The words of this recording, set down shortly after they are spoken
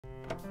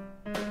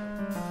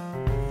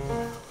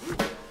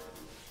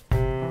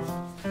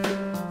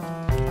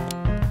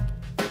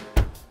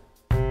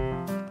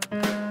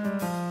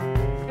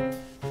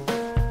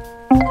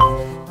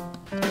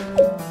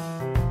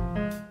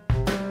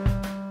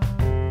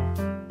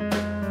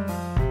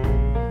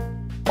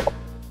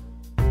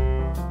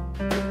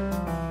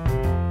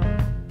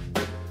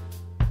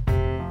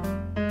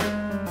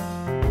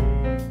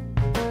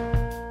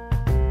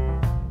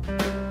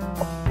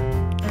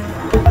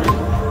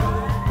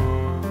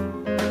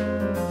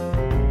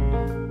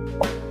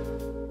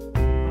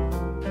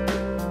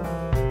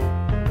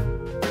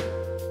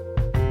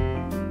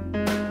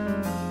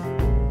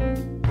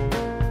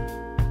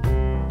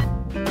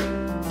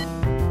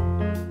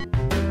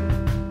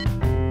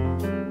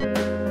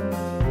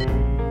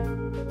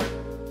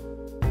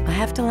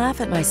have to laugh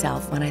at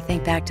myself when I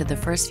think back to the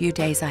first few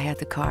days I had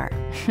the car.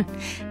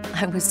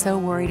 I was so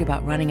worried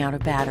about running out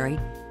of battery.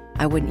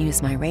 I wouldn't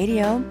use my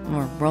radio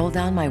or roll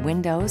down my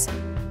windows,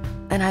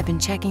 and I've been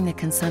checking the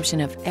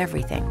consumption of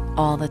everything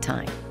all the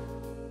time.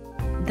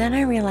 Then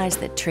I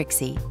realized that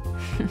Trixie,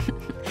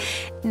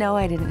 no,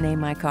 I didn't name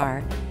my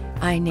car.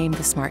 I named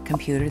the smart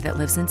computer that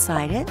lives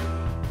inside it,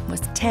 was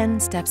 10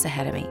 steps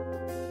ahead of me.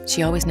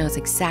 She always knows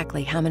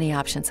exactly how many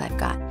options I've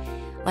got.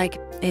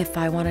 Like if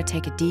I want to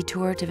take a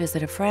detour to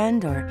visit a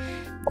friend or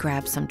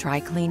grab some dry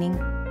cleaning,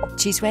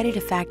 she's ready to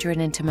factor it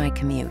into my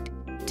commute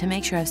to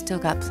make sure I've still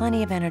got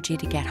plenty of energy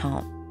to get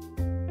home.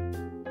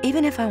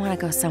 Even if I want to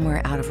go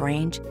somewhere out of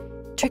range,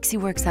 Trixie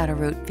works out a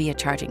route via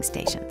charging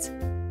stations.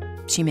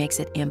 She makes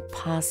it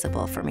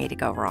impossible for me to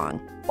go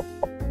wrong.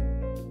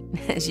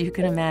 As you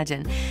can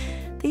imagine,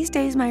 these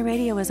days my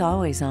radio is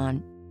always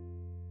on,